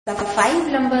The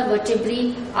 5 lumbar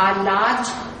vertebrae are large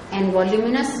and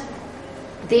voluminous.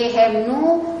 They have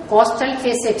no costal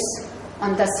facets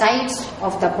on the sides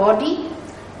of the body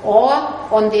or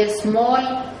on their small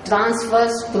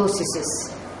transverse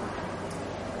processes.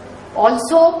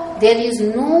 Also, there is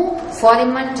no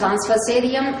foramen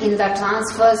transversarium in the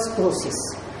transverse process.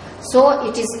 So,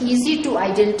 it is easy to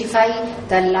identify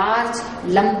the large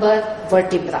lumbar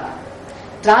vertebra.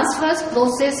 Transverse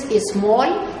process is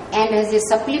small and has a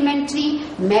supplementary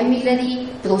mammillary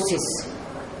process.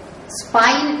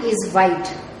 Spine is wide.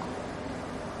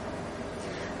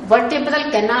 Vertebral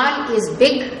canal is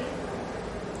big.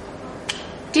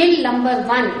 Till lumbar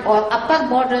 1 or upper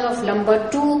border of lumbar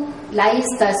 2 lies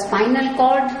the spinal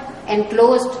cord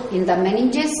enclosed in the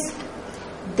meninges.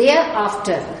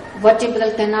 Thereafter,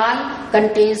 vertebral canal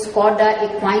contains chorda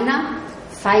equina,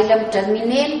 phylum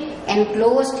terminale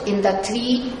enclosed in the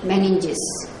 3 meninges.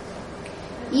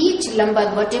 Each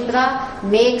lumbar vertebra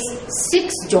makes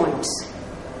 6 joints,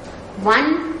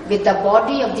 one with the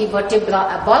body of the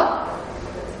vertebra above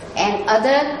and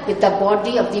other with the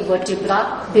body of the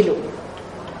vertebra below.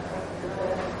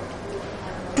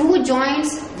 2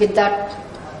 joints with the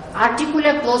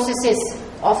articular processes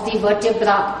of the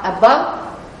vertebra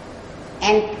above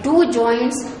and 2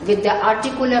 joints with the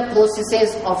articular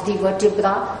processes of the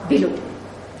vertebra below.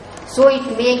 So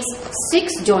it makes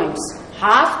 6 joints,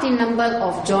 half the number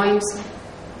of joints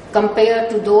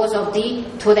compared to those of the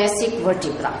thoracic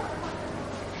vertebra.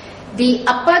 The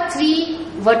upper 3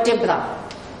 vertebrae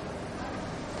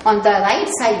on the right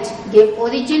side give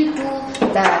origin to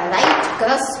the right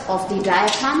crus of the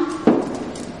diaphragm,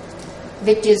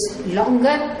 which is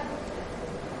longer,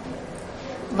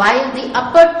 while the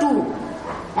upper 2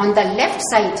 on the left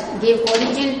side give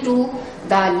origin to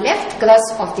the left crus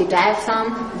of the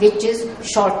diaphragm, which is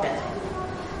shorter.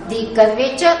 The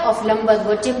curvature of lumbar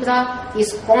vertebra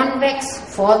is convex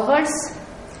forwards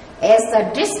as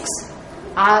the discs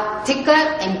are thicker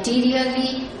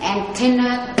anteriorly and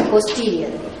thinner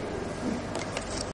posteriorly.